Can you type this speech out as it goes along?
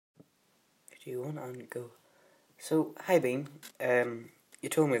2, 1, and go. So, hi Bean. You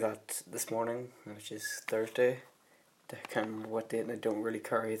told me that this morning, which is Thursday, I can't remember what date, and I don't really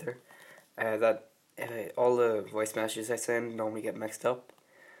care either, that all the voice messages I send normally get mixed up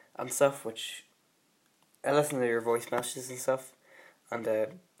and stuff, which I listen to your voice messages and stuff, and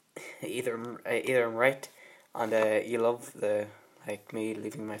either I'm right, and you love like me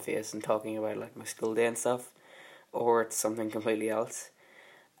leaving my face and talking about like my school day and stuff, or it's something completely else.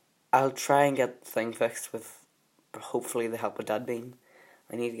 I'll try and get the thing fixed with hopefully the help of Dad Bean.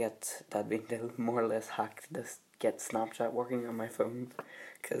 I need to get Dad Bean to more or less hack to just get Snapchat working on my phone,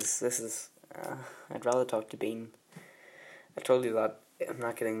 because this is I'd rather talk to Bean. I told you that I'm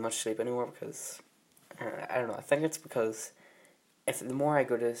not getting much sleep anymore because I don't know. I think it's because if the more I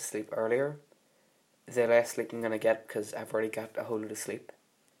go to sleep earlier, the less sleep I'm gonna get because I've already got a whole lot of sleep.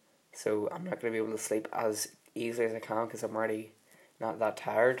 So I'm not gonna be able to sleep as easily as I can because I'm already not that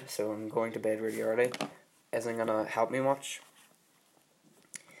tired. So I'm going to bed really early isn't gonna help me much.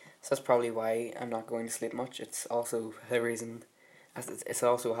 So that's probably why I'm not going to sleep much. It's also the reason. It's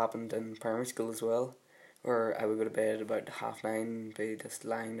also happened in primary school as well, where I would go to bed about 9:30, be just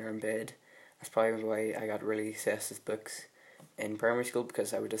lying there in bed. That's probably why I got really obsessed with books in primary school,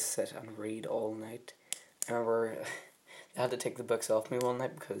 because I would just sit and read all night. I remember they had to take the books off me one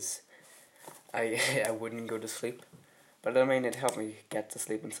night because I wouldn't go to sleep. But I mean, it helped me get to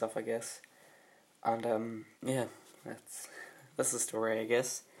sleep and stuff, I guess. And yeah, that's the story, I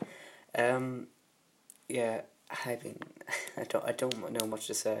guess. Yeah, I don't know much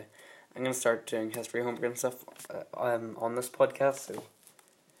to say. I'm gonna start doing history homework and stuff on this podcast, so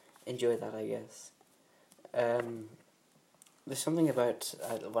enjoy that, I guess. There's something about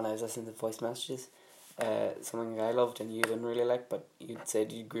when I was listening to voice messages, something I loved and you didn't really like, but you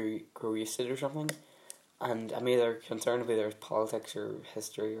said you grew used to it or something. And I'm either concerned with either politics or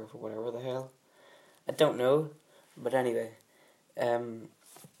history or whatever the hell. I don't know, but anyway, I'm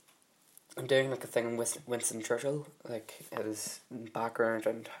doing like a thing with Winston Churchill, like his background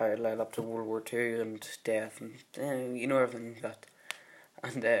and how it led up to World War II and death and you know everything like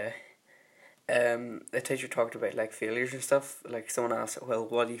that. And the teacher talked about like failures and stuff. Like someone asked, "Well,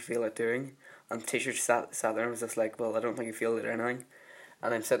 what do you feel like doing?" And the teacher sat there and was just like, "Well, I don't think you feel it or anything."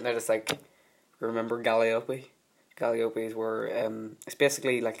 And I'm sitting there just like, remember Gallipoli? Gallipolis were it's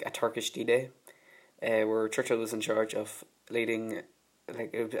basically like a Turkish D-Day. Where Churchill was in charge of leading,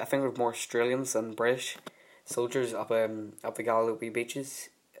 like I think it was more Australians than British soldiers up the Gallipoli beaches.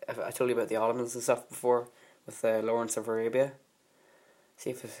 I told you about the Ottomans and stuff before with Lawrence of Arabia. See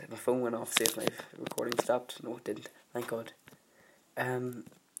if my phone went off. See if my recording stopped. No, it didn't. Thank God.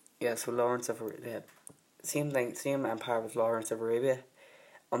 Yeah. So Lawrence of Arabia, same thing, same empire with Lawrence of Arabia,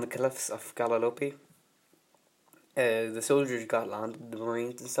 on the cliffs of Gallipoli. The soldiers got landed, the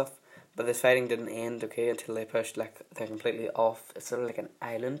Marines and stuff. But this fighting didn't end, okay, until they pushed, like, they're completely off. It's sort of like an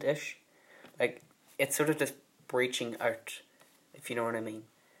island-ish. Like, it's sort of just breaching out, if you know what I mean.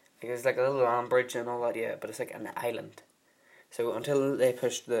 Like, there's like a little land bridge and all that, yeah, but it's like an island. So until they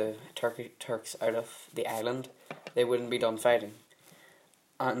pushed the Turks out of the island, they wouldn't be done fighting.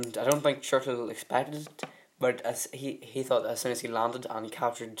 And I don't think Churchill expected it, but as he thought as soon as he landed and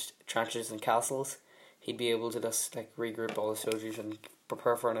captured trenches and castles, he'd be able to just, like, regroup all the soldiers and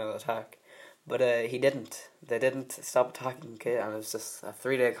prepare for another attack. But he didn't. They didn't stop attacking, okay, and it was just a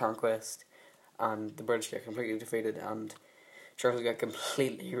 3-day conquest, and the British got completely defeated, and Churchill got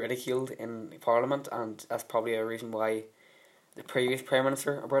completely ridiculed in Parliament, and that's probably a reason why the previous Prime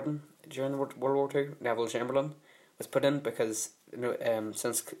Minister of Britain during World War II, Neville Chamberlain, was put in, because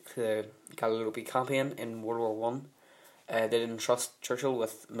since the Gallipoli campaign in World War One, they didn't trust Churchill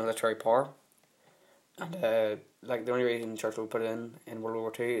with military power. And like the only reason Churchill put it in World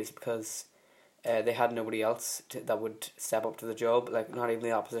War Two is because they had nobody else that would step up to the job. Like not even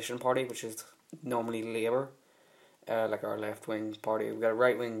the opposition party, which is normally Labour, like our left wing party. We've got a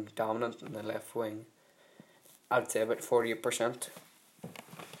right wing dominant and the left wing, I'd say about 48%.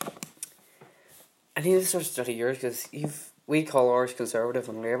 I need to sort of study yours because we call ours Conservative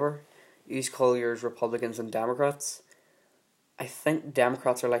and Labour. You call yours Republicans and Democrats. I think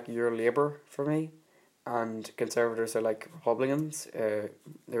Democrats are like your Labour for me, and Conservatives are like Republicans. The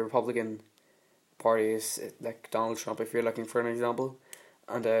Republican Party is like Donald Trump, if you're looking for an example.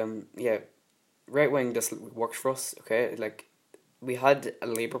 And yeah, right wing just works for us, okay? Like, we had a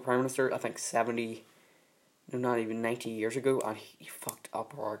Labour Prime Minister, I think 70, no, not even 90 years ago, and he fucked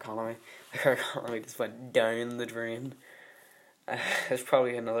up our economy. Like, our economy just went down the drain. There's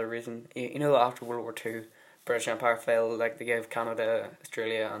probably another reason. You know, after World War II, British Empire fell. Like, they gave Canada,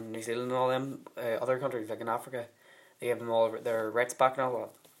 Australia and New Zealand and all them other countries, like in Africa, they gave them all their rights back and all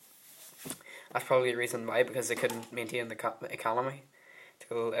that. That's probably the reason why, because they couldn't maintain the economy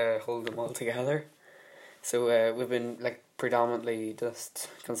to hold them all together. So we've been like predominantly just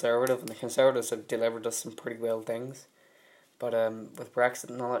conservative, and the Conservatives have delivered us some pretty well things. But with Brexit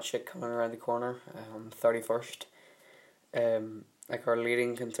and all that shit coming around the corner on the 31st, like our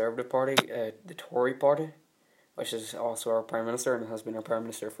leading Conservative party, the Tory party, which is also our Prime Minister and has been our Prime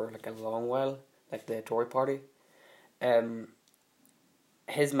Minister for like a long while, like the Tory party,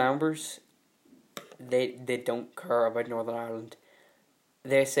 his members, they don't care about Northern Ireland.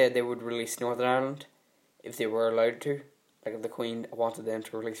 They said they would release Northern Ireland if they were allowed to. Like if the Queen wanted them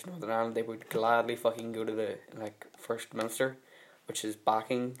to release Northern Ireland, they would gladly fucking go to the like First Minister, which is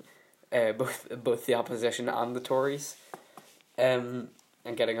backing both the opposition and the Tories, and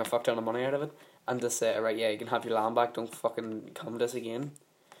getting a fuck ton of money out of it, and just say, right, yeah, you can have your land back, don't fucking come to us again.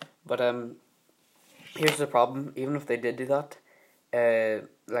 But here's the problem: even if they did do that,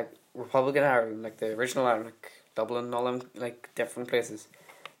 like Republican Ireland, like the original Ireland, like Dublin and all them, like different places,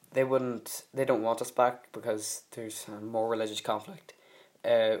 they don't want us back because there's more religious conflict.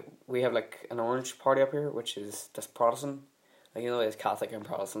 We have like an orange party up here, which is just Protestant. Like, you know, there's Catholic and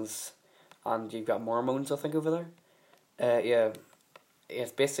Protestants, and you've got Mormons, I think, over there. Yeah,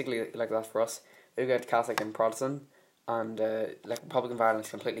 it's basically like that for us. We've got Catholic and Protestant, and like Republican of Ireland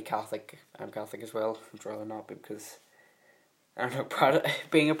is completely Catholic. I'm Catholic as well. I'd rather not be, because I don't know.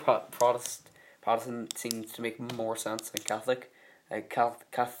 Being a Protestant seems to make more sense than Catholic.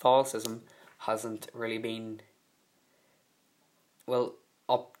 Catholicism hasn't really been, well,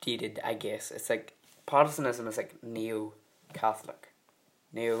 updated, I guess. It's like Protestantism is like neo-Catholic.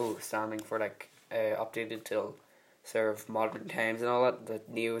 Neo standing for like updated till serve modern times and all that. The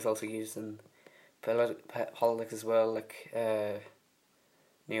neo is also used in politics as well, like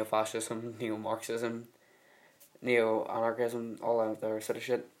neo-fascism, neo-Marxism, neo-anarchism, all that other sort of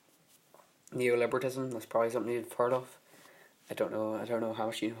shit. Neo-liberalism, that's probably something you've heard of. I don't know how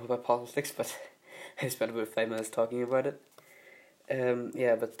much you know about politics, but I spent about 5 minutes talking about it.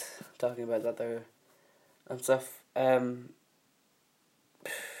 Yeah, but talking about that there and stuff. What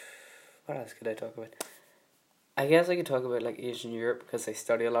else could I talk about? I guess I could talk about like ancient Europe, because I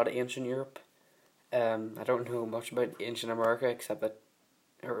study a lot of ancient Europe. I don't know much about ancient America, except that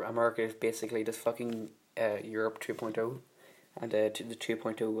America is basically just fucking Europe 2.0, and the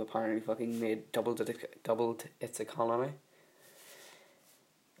 2.0 apparently fucking doubled its economy.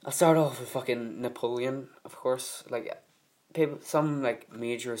 I'll start off with fucking Napoleon, of course. Like, some like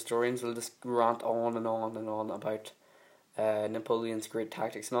major historians will just rant on and on and on about Napoleon's great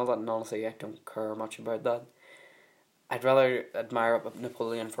tactics and all that, and honestly, I don't care much about that. I'd rather admire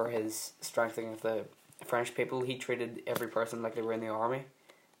Napoleon for his strengthening of the French people. He treated every person like they were in the army,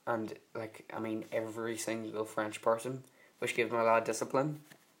 and like, I mean, every single French person, which gave him a lot of discipline,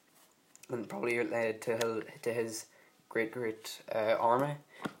 and probably led to his great army,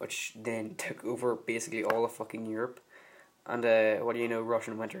 which then took over basically all of fucking Europe. And what do you know,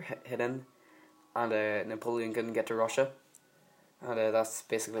 Russian winter hit in, and Napoleon couldn't get to Russia, and that's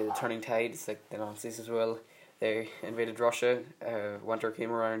basically the turning tide. It's like the Nazis as well. They invaded Russia, winter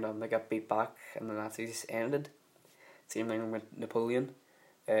came around and they got beat back, and the Nazis ended. Same thing with Napoleon.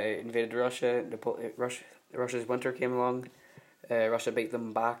 Invaded Russia, Russia's winter came along, Russia beat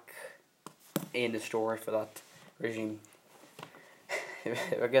them back. End of story for that regime.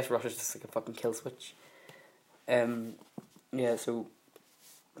 I guess Russia's just like a fucking kill switch. Yeah, so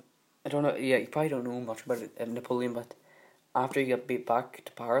I don't know. Yeah, you probably don't know much about Napoleon, but after he got beat back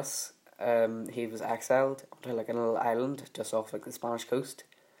to Paris, he was exiled to like a little island just off like the Spanish coast.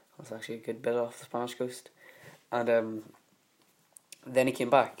 That's actually a good bit off the Spanish coast, and then he came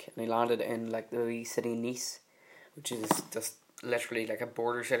back and he landed in like the wee city Nice, which is just literally like a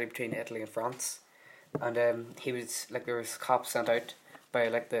border city between Italy and France. And he was like, there was cops sent out by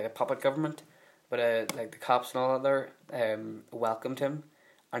like the puppet government, but like the cops and all that there welcomed him,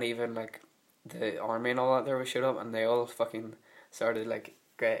 and even like the army and all that there was showed up, and they all fucking started like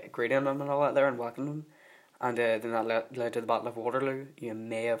greeting him and all that there and welcoming him. And then that led to the Battle of Waterloo. You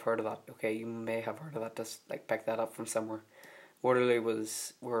may have heard of that. Okay, you may have heard of that. Just like pick that up from somewhere. Waterloo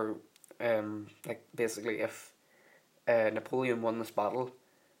was where like basically if Napoleon won this battle,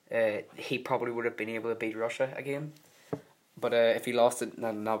 he probably would have been able to beat Russia again. But if he lost it,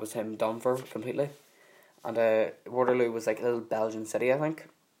 then that was him done for completely. And Waterloo was like a little Belgian city, I think.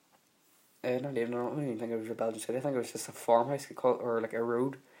 I don't even think it was a Belgian city. I think it was just a farmhouse called, or like a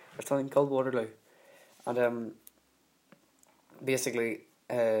road or something called Waterloo. And basically,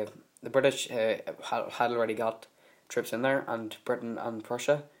 the British had already got troops in there, and Britain and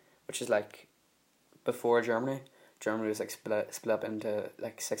Prussia, which is like before Germany. Germany was like split up into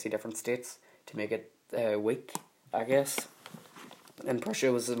like 60 different states to make it weak, I guess. And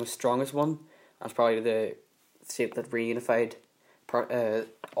Prussia was the most strongest one. That's probably the state that reunified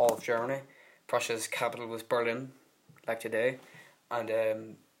all of Germany. Prussia's capital was Berlin, like today.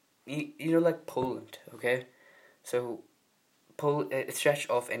 And you know, like Poland, okay? So it stretched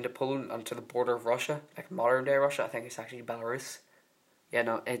off into Poland and to the border of Russia, like modern day Russia. I think it's actually Belarus. Yeah,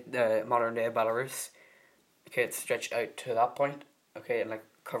 no, modern day Belarus. Okay, it stretched out to that point. Okay, and like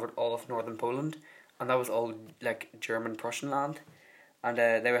covered all of northern Poland, and that was all like German Prussian land. And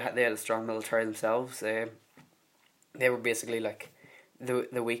they had a strong military themselves. They were basically like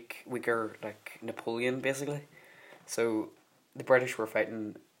the weaker like Napoleon basically. So the British were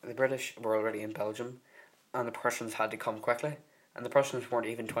fighting. The British were already in Belgium, and the Prussians had to come quickly. And the Prussians weren't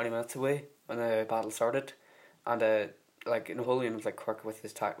even 20 minutes away when the battle started. And like Napoleon was like quick with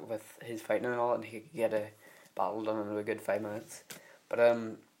his fighting and all, and he could get a battle done in a good 5 minutes. But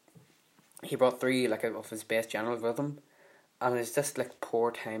he brought three like of his best generals with him, and it's just like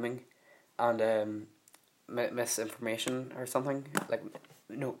poor timing, and misinformation or something like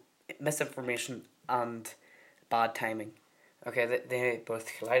no misinformation and bad timing. Okay, they both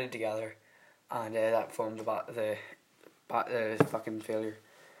collided together, and that formed the fucking failure.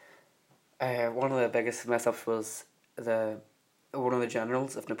 One of the biggest mess ups was one of the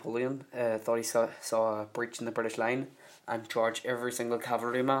generals of Napoleon thought he saw a breach in the British line and charged every single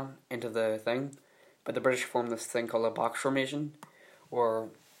cavalryman into the thing. But the British formed this thing called a box formation, where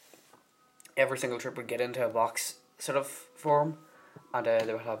every single troop would get into a box sort of form, and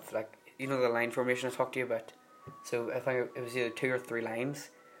they would have like, you know, the line formation I talked to you about. So I think it was either 2 or 3 lines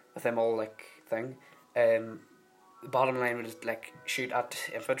with them all like thing. The bottom line would just like shoot at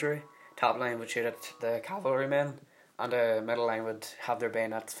infantry, top line would shoot at the cavalrymen, and the middle line would have their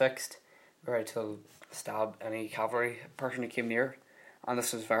bayonets fixed, ready to stab any cavalry person who came near. And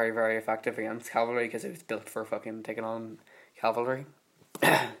this was very, very effective against cavalry because it was built for fucking taking on cavalry.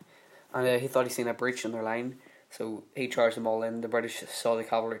 And he thought he seen a breach in their line, so he charged them all in. The British saw the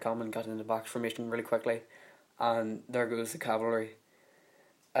cavalry come and got into box formation really quickly, and there goes the cavalry.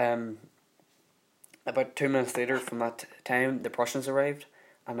 About 2 minutes later from that time, the Prussians arrived,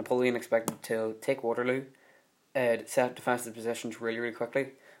 and Napoleon expected to take Waterloo, set defensive positions really, really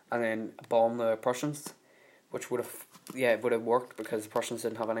quickly, and then bomb the Prussians, which would have worked because the Prussians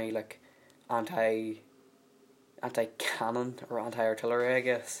didn't have any like anti cannon or anti artillery, I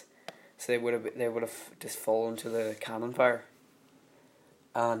guess. So they would have just fallen to the cannon fire.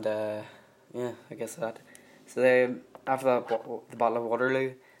 And yeah, I guess that. So after that, the Battle of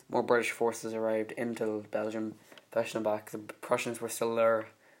Waterloo, more British forces arrived into Belgium, pushing them back. The Prussians were still there,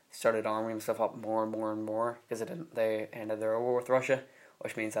 started arming themselves up more and more and more because they ended their war with Russia,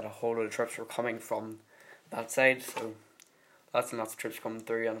 which means that a whole lot of troops were coming from that side. So lots and lots of troops coming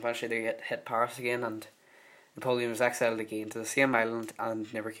through, and eventually they hit Paris again, and Napoleon was exiled again to the same island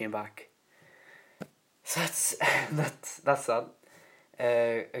and never came back. So that's that.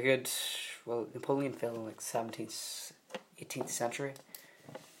 Napoleon fell in like 17th, 18th century.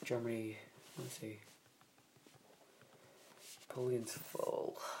 Germany, let's see. Napoleon's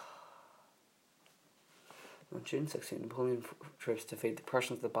fall. On June 16th, Napoleon troops defeat the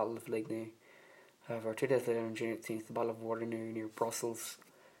Prussians at the Battle of Ligny. However, 2 days later, on June 18th, the Battle of Waterloo near Brussels,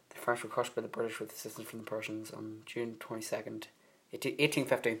 the French were crushed by the British with assistance from the Prussians. On June 22nd,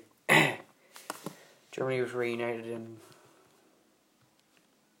 1850, Germany was reunited in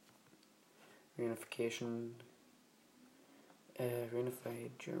reunification. Reunified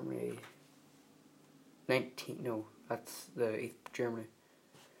Germany. That's the 8th Germany.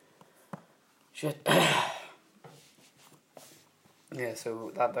 Shit. Yeah,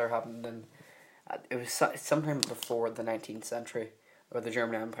 so that there happened, and it was sometime before the 19th century where the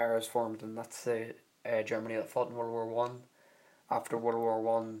German Empire was formed, and that's the Germany that fought in World War One. After World War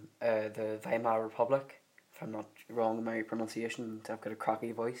One, the Weimar Republic, if I'm not wrong in my pronunciation, I've got a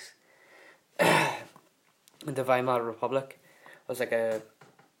cracky voice. The Weimar Republic was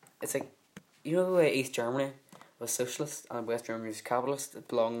it's like, you know, East Germany was socialist and West Germany was capitalist. It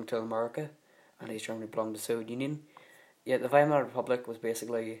belonged to America, and East Germany belonged to the Soviet Union. Yeah, the Weimar Republic was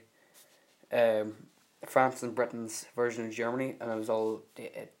basically France and Britain's version of Germany, and it was all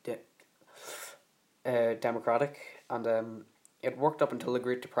democratic, and it worked up until the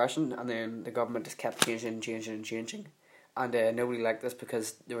Great Depression, and then the government just kept changing, and nobody liked this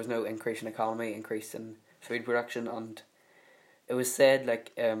because there was no increase in economy, increase in food production, and it was said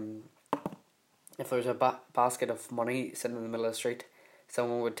like if there was a basket of money sitting in the middle of the street,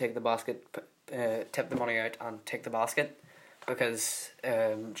 someone would take the basket, tip the money out and take the basket, because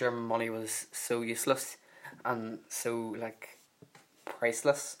German money was so useless and so like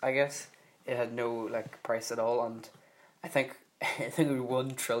priceless, I guess. it had no like price at all, and I think I think it was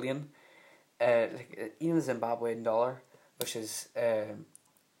 1 trillion. Even the Zimbabwean dollar, which is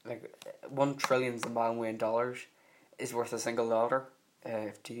like 1 trillion Zimbabwean dollars, is worth a single dollar.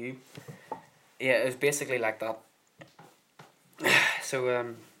 To you, yeah, it was basically like that.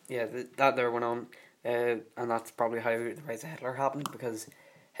 So yeah, that there went on, and that's probably how the rise of Hitler happened, because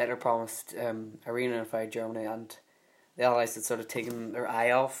Hitler promised a reunified Germany, and the Allies had sort of taken their eye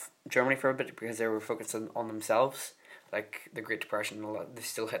off Germany for a bit because they were focusing on themselves, like the Great Depression and all that. They're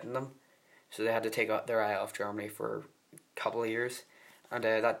still hitting them, so they had to take their eye off Germany for a couple of years, and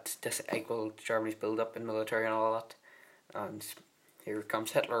that just equaled Germany's build up in military and all that. And here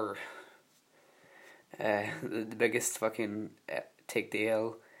comes Hitler. The biggest fucking take the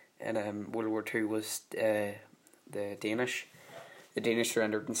L in World War II was the Danish. The Danish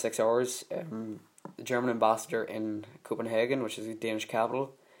surrendered in 6 hours. The German ambassador in Copenhagen, which is the Danish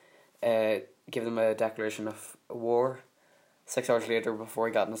capital, gave them a declaration of war. 6 hours later, before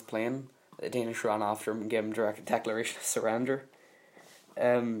he got on his plane, the Danish ran after him and gave him direct a declaration of surrender.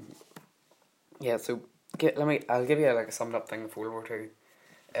 Yeah, so I'll give you like a summed up thing of World War II.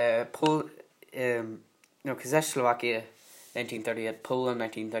 Czechoslovakia, 1938, Poland,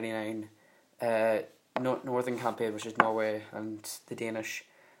 1939, Northern Campaign, which is Norway and the Danish,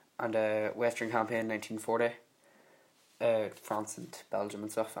 and Western Campaign, 1940, France and Belgium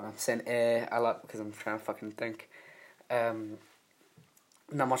and stuff. And I'm saying a lot because I'm trying to fucking think.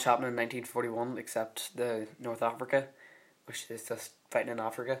 Not much happened in 1941 except the North Africa, which is just fighting in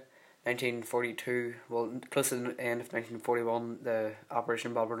Africa. 1942, well, close to the end of 1941, the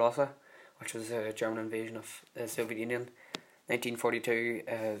Operation Barbarossa, which was a German invasion of the Soviet Union. 1942,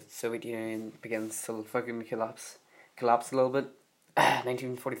 Soviet Union begins to fucking collapse a little bit.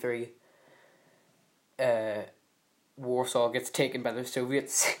 1943, Warsaw gets taken by the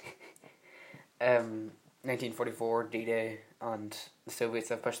Soviets. 1944, D-Day, and the Soviets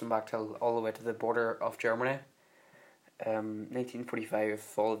have pushed them back till all the way to the border of Germany. 1945,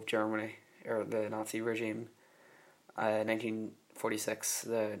 fall of Germany, or the Nazi regime. 1946,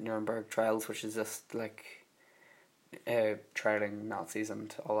 the Nuremberg trials, which is just like trialing Nazis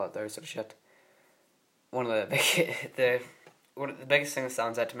and all that there sort of shit. One of the biggest thing that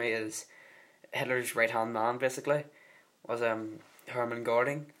stands out to me is Hitler's right hand man, basically, was Hermann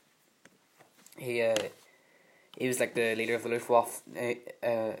Göring. He was like the leader of the Luftwaffe.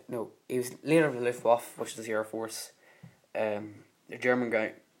 He was leader of the Luftwaffe, which is the Air Force. The German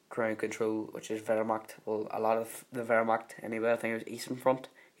ground control, which is Wehrmacht. Well, a lot of the Wehrmacht anyway. I think it was Eastern Front.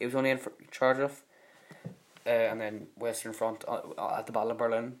 He was only in charge of, and then Western Front at the Battle of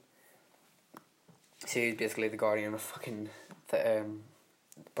Berlin. So he's basically the guardian of fucking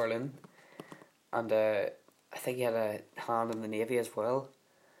Berlin, and I think he had a hand in the Navy as well.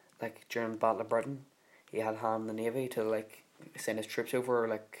 Like during the Battle of Britain, he had a hand in the Navy to like send his troops over, or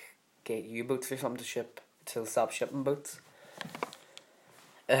like get U-boats or something to stop shipping boats.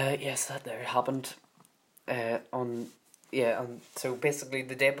 Yes, that there happened. And so basically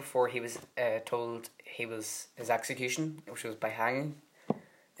the day before he was told his execution, which was by hanging,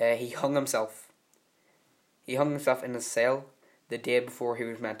 he hung himself. He hung himself in his cell the day before he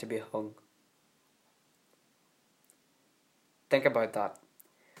was meant to be hung. Think about that.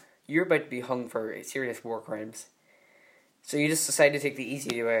 You're about to be hung for serious war crimes, so you just decide to take the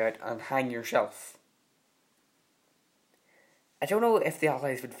easy way out and hang yourself. I don't know if the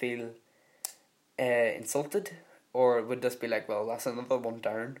Allies would feel insulted, or would just be like, well, that's another one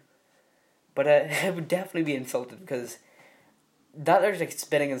down. But it would definitely be insulted, because that is like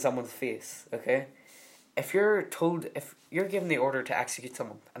spitting in someone's face, okay? If you're given the order to execute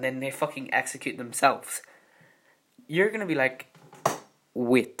someone, and then they fucking execute themselves, you're gonna be like,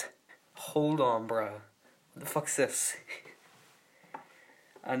 wait, hold on, bruh, what the fuck's this?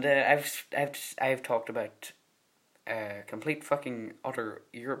 And I've talked about complete fucking utter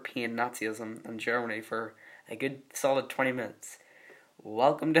European Nazism in Germany for a good solid 20 minutes.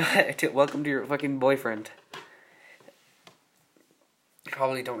 Welcome to your fucking boyfriend. You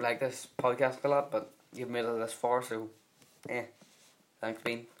probably don't like this podcast a lot, but you've made it this far, so thanks,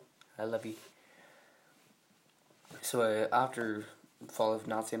 Bean. I love you. So after the fall of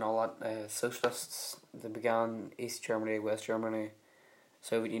Nazi and all that, socialists, they began East Germany, West Germany,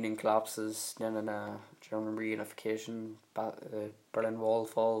 Soviet Union collapses, German reunification, Berlin Wall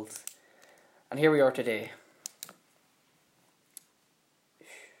falls, and here we are today.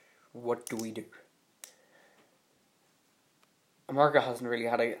 What do we do? America hasn't really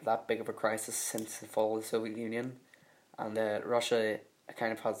had that big of a crisis since the fall of the Soviet Union, and Russia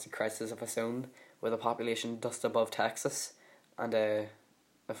kind of has a crisis of its own, with a population just above Texas, and a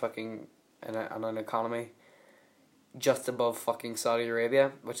fucking and an economy just above fucking Saudi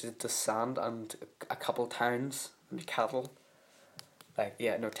Arabia, which is just sand and a couple towns and cattle. Like,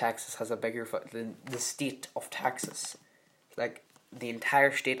 yeah, no, Texas has a bigger than the state of Texas. Like, the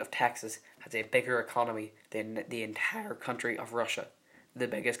entire state of Texas has a bigger economy than the entire country of Russia, the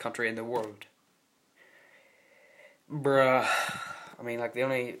biggest country in the world. Bruh. I mean, like, the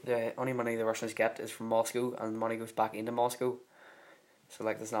only money the Russians get is from Moscow, and money goes back into Moscow. So,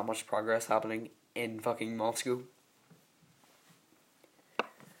 like, there's not much progress happening in fucking Moscow.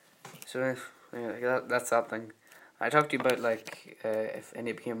 So, yeah, that's that thing. I talked to you about, like, if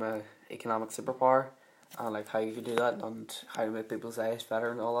India became a economic superpower, and, like, how you could do that, and how to make people's lives better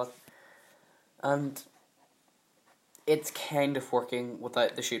and all that. And it's kind of working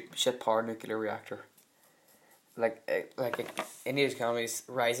without the shit power nuclear reactor. Like India's economy is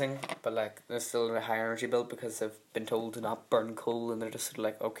rising, but like there's still a high energy bill because they've been told to not burn coal, and they're just sort of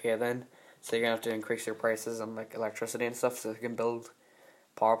like, okay then, so you're gonna have to increase their prices on like electricity and stuff so they can build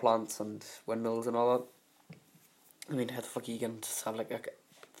power plants and windmills and all that. I mean, how the fuck are you gonna just have like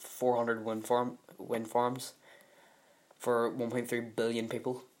 400 wind farms for 1.3 billion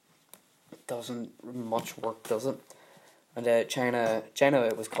people? It doesn't much work, does it? And China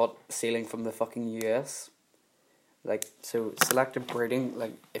was caught stealing from the fucking US. Like, so selective breeding,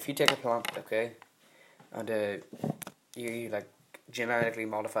 like, if you take a plant, okay, and you like genetically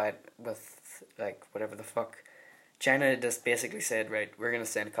modify it with like whatever the fuck, China just basically said, right, we're gonna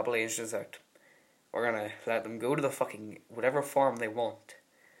send a couple of Asians out, we're gonna let them go to the fucking whatever farm they want,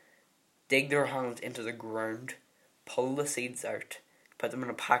 dig their hands into the ground, pull the seeds out, put them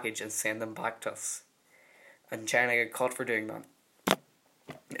in a package and send them back to us. And China got caught for doing that.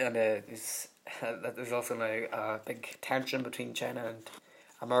 And there's also now a big tension between China and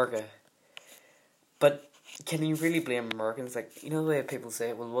America. But can you really blame Americans? Like, you know the way people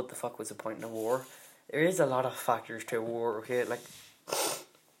say, well, what the fuck was the point in a war? There is a lot of factors to a war, okay? Like,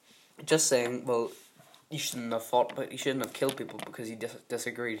 just saying, well, you shouldn't have fought, but you shouldn't have killed people because you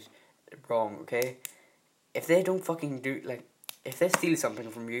disagreed. Wrong, okay? If they don't fucking do, like, if they steal something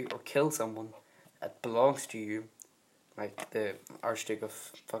from you or kill someone that belongs to you, like the Archduke of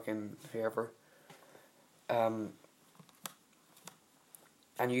fucking whoever, and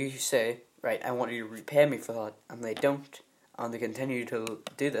you say, right, I want you to repay me for that, and they don't, and they continue to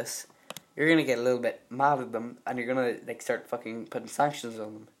do this, you're gonna get a little bit mad at them, and you're gonna like start fucking putting sanctions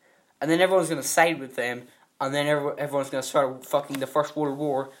on them, and then everyone's gonna side with them, and then everyone's gonna start fucking the First World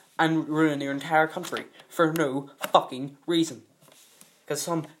War and ruin your entire country for no fucking reason. Because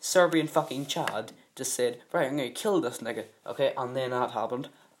some Serbian fucking Chad just said, right, I'm gonna kill this nigga, okay, and then that happened,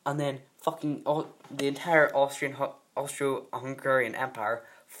 and then fucking the entire Austro-Hungarian Empire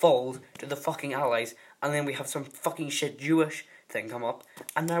falls to the fucking Allies, and then we have some fucking shit Jewish thing come up,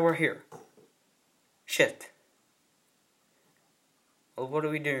 and now we're here. Shit. Well, what do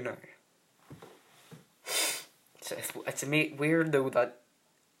we do now? It's weird though that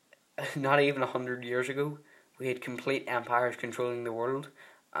not even 100 years ago we had complete empires controlling the world,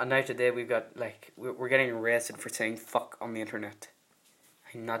 and now today we've got like we're getting arrested for saying fuck on the internet.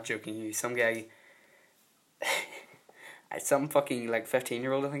 I'm not joking you. Some guy, some fucking like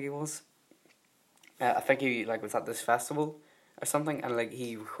 15-year-old I think he was. I think he like was at this festival or something, and like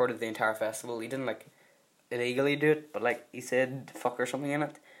he recorded the entire festival. He didn't like illegally do it, but like he said fuck or something in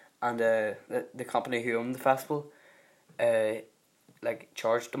it, and the company who owned the festival like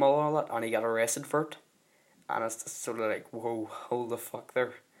charged him all that, and he got arrested for it. And it's just sort of like, whoa, hold the fuck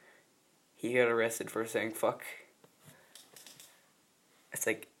there. He got arrested for saying fuck. It's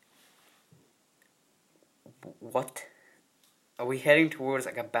like, what? Are we heading towards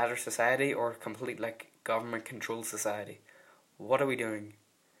like a better society or a complete like government controlled society? What are we doing?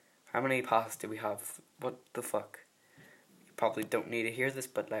 How many paths do we have? What the fuck? You probably don't need to hear this,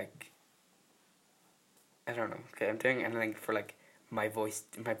 but like, I don't know. Okay, I'm doing anything for like my voice,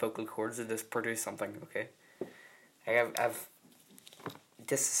 my vocal cords to just produce something. Okay, I've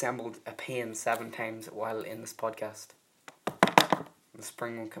disassembled a pen 7 times while in this podcast. The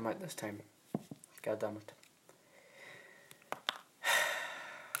spring won't come out this time. God damn it.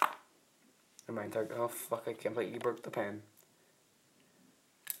 Never mind. Oh fuck! I completely broke the pen.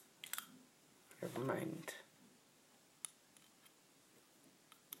 Never mind.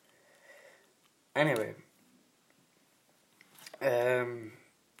 Anyway.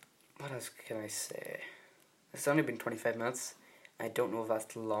 What else can I say? It's only been 25 minutes. I don't know if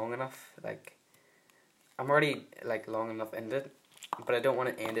that's long enough. Like, I'm already like long enough into it, but I don't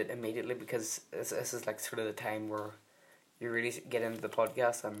want to end it immediately because this is like sort of the time where you really get into the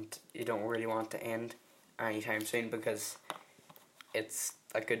podcast and you don't really want to end anytime soon because it's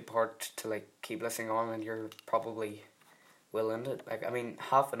a good part to like keep listening on, and you're probably will end it. Like, I mean,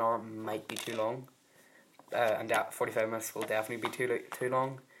 half an hour might be too long, and 45 minutes will definitely be too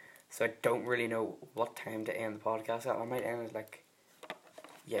long. So I don't really know what time to end the podcast at. I might end it like,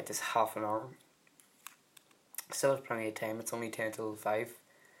 yeah, just half an hour. Still have plenty of time. It's only 10 till 5,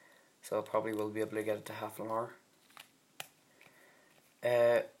 so I probably will be able to get it to half an hour.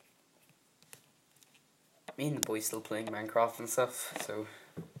 Me and the boys still playing Minecraft and stuff, so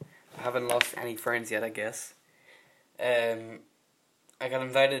I haven't lost any friends yet, I guess. I got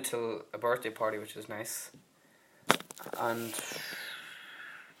invited to a birthday party, which was nice, and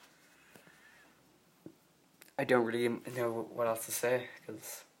I don't really know what else to say,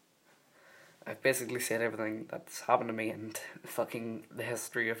 because I've basically said everything that's happened to me and fucking the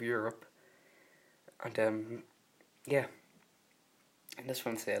history of Europe. And yeah, I just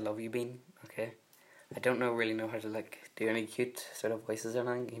want to say I love you, Bean. Okay, I don't really know how to like do any cute sort of voices or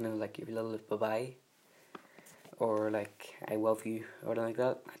anything, you know, like your little bye bye, or like I love you or anything like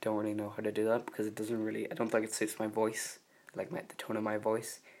that. I don't really know how to do that, because it doesn't really, I don't think it suits my voice, like the tone of my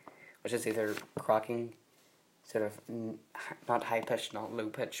voice, which is either cracking, sort of not high pitched, not low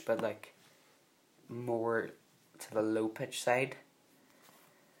pitched, but like more to the low pitch side,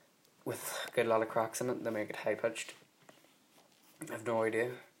 with a good lot of cracks in it that make it high pitched. I have no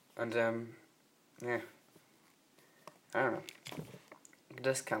idea. And yeah, I don't know. I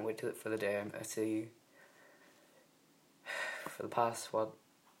just can't wait for the day I see you. For the past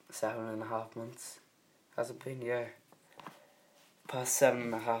 7.5 months has it been? Yeah, past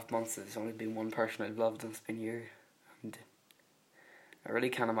 7.5 months there's only been one person I've loved, and it's been you. And I really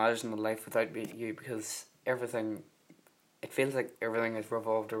can't imagine a life without you, because it feels like everything has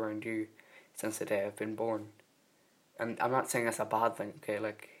revolved around you since the day I've been born. And I'm not saying that's a bad thing, okay,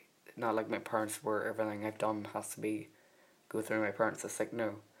 like, not like my parents, where everything I've done has to go through my parents. It's like,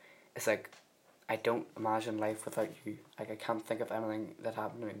 no, it's like, I don't imagine life without you. Like, I can't think of anything that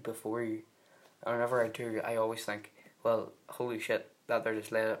happened to me before you. And whenever I do, I always think, well, holy shit, that there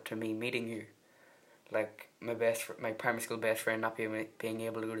just led up to me meeting you. Like, my primary school best friend not being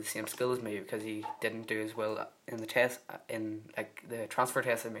able to go to the same school as me because he didn't do as well in the test, in like the transfer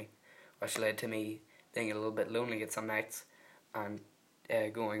test as me, which led to me being a little bit lonely at some nights, and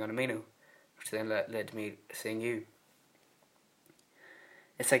going on Amino, which then led to me seeing you.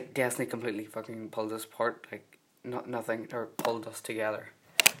 It's like destiny completely fucking pulled us apart, like nothing, or pulled us together.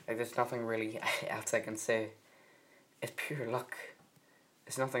 Like, there's nothing really else I can say. It's pure luck.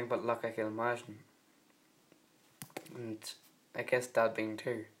 It's nothing but luck I can imagine. And I guess Dad being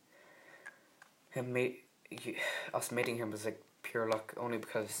too. Us meeting him was like pure luck, only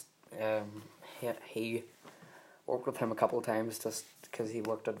because he worked with him a couple of times, just because he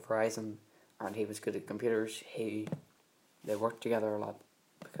worked at Verizon and he was good at computers. They worked together a lot,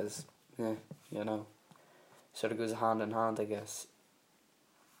 because yeah, you know, sort of goes hand in hand, I guess.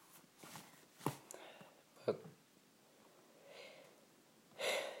 But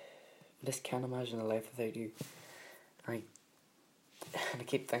I just can't imagine a life without you. I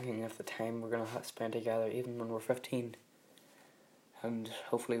keep thinking of the time we're going to spend together, even when we're 15. And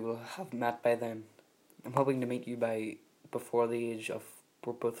hopefully we'll have met by then. I'm hoping to meet you before the age of,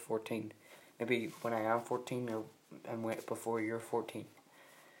 we're both 14. Maybe when I am 14, or before you're 14.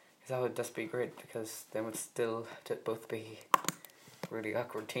 Because that would just be great, because then we'd still both be really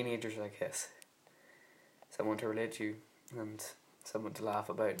awkward teenagers, I guess. Someone to relate to, and someone to laugh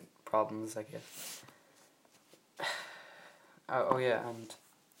about problems, I guess. Oh yeah, and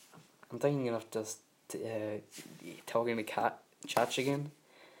I'm thinking of just talking to Chach again,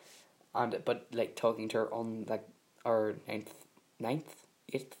 but like talking to her on like our 8th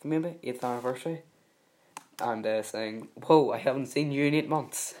anniversary, and saying, "Whoa, I haven't seen you in 8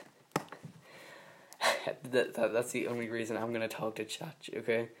 months." That's the only reason I'm gonna talk to Chach.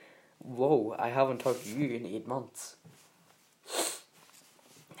 Okay, whoa, I haven't talked to you in 8 months.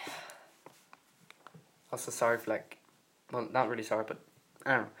 Also sorry for like. Well, not really sorry, but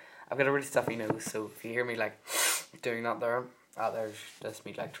I don't know. I've got a really stuffy nose, so if you hear me like doing that there's just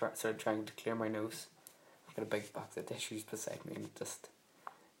me like sort of trying to clear my nose. I've got a big box of tissues beside me and just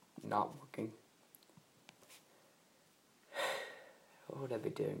not working. What would I be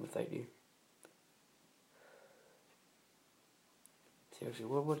doing without you? Seriously,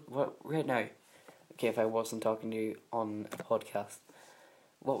 what right now? Okay, if I wasn't talking to you on a podcast,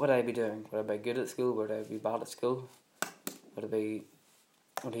 what would I be doing? Would I be good at school? Would I be bad at school? Would I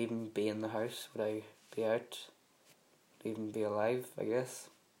even be in the house? Would I be out? Would I even be alive, I guess?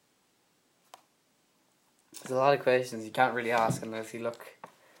 There's a lot of questions you can't really ask unless you look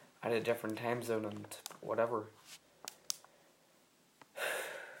at a different time zone and whatever.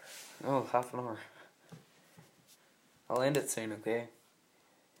 Oh, half an hour. I'll end it soon, okay?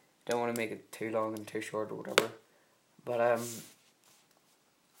 Don't want to make it too long and too short or whatever. But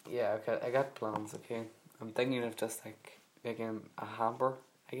yeah, okay, I got plans, okay? I'm thinking of just like making a hamper,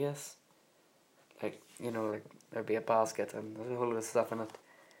 I guess. Like, you know, like there'd be a basket and there's a whole lot of stuff in it.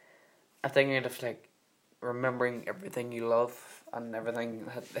 I'm thinking of like remembering everything you love and everything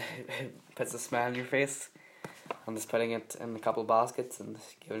that puts a smile on your face, and just putting it in a couple baskets and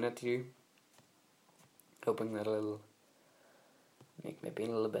giving it to you, hoping that it'll make me be a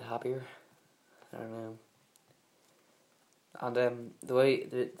little bit happier. I don't know. And the way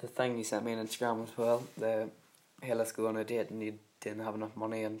the thing you sent me on Instagram as well, the hey, let's go on a date, and you didn't have enough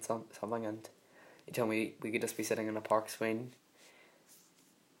money and something, and you told me we could just be sitting in a park swing.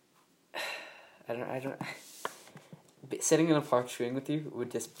 I don't. Sitting in a park swing with you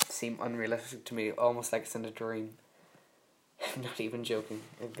would just seem unrealistic to me, almost like it's in a dream. I'm not even joking.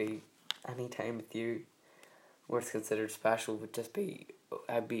 It'd be any time with you, what's considered special, would just be,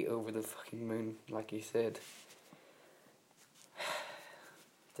 I'd be over the fucking moon, like you said.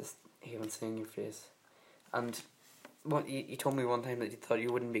 Just even seeing your face. And what you told me one time that you thought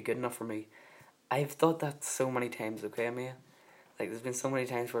you wouldn't be good enough for me. I've thought that so many times, okay, Mia? Like, there's been so many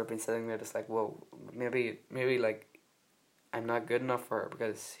times where I've been sitting there just like, whoa, maybe like, I'm not good enough for her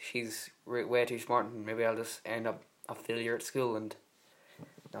because she's way too smart, and maybe I'll just end up a failure at school and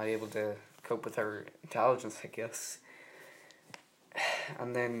not able to cope with her intelligence, I guess.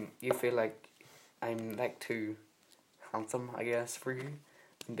 And then you feel like I'm like too handsome, I guess, for you.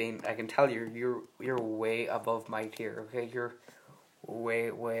 I can tell you're way above my tier, okay? You're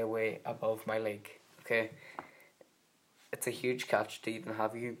way above my league, okay? It's a huge catch to even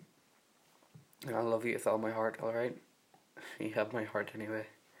have you, and I love you with all my heart, alright? You have my heart anyway.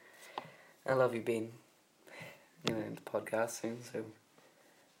 I love you, Bean. You know, in the podcast soon, so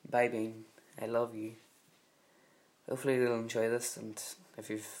bye, Bean. I love you. Hopefully you'll enjoy this, and if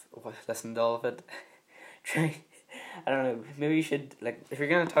you've listened to all of it, try. I don't know. Maybe you should, like, if you're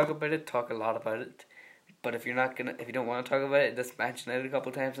gonna talk about it, talk a lot about it. But if you don't want to talk about it, just mention it a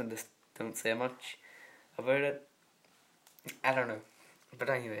couple times and just don't say much about it. I don't know. But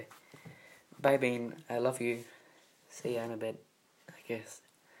anyway, bye, Bean. I love you. See you in a bit, I guess.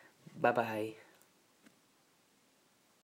 Bye bye.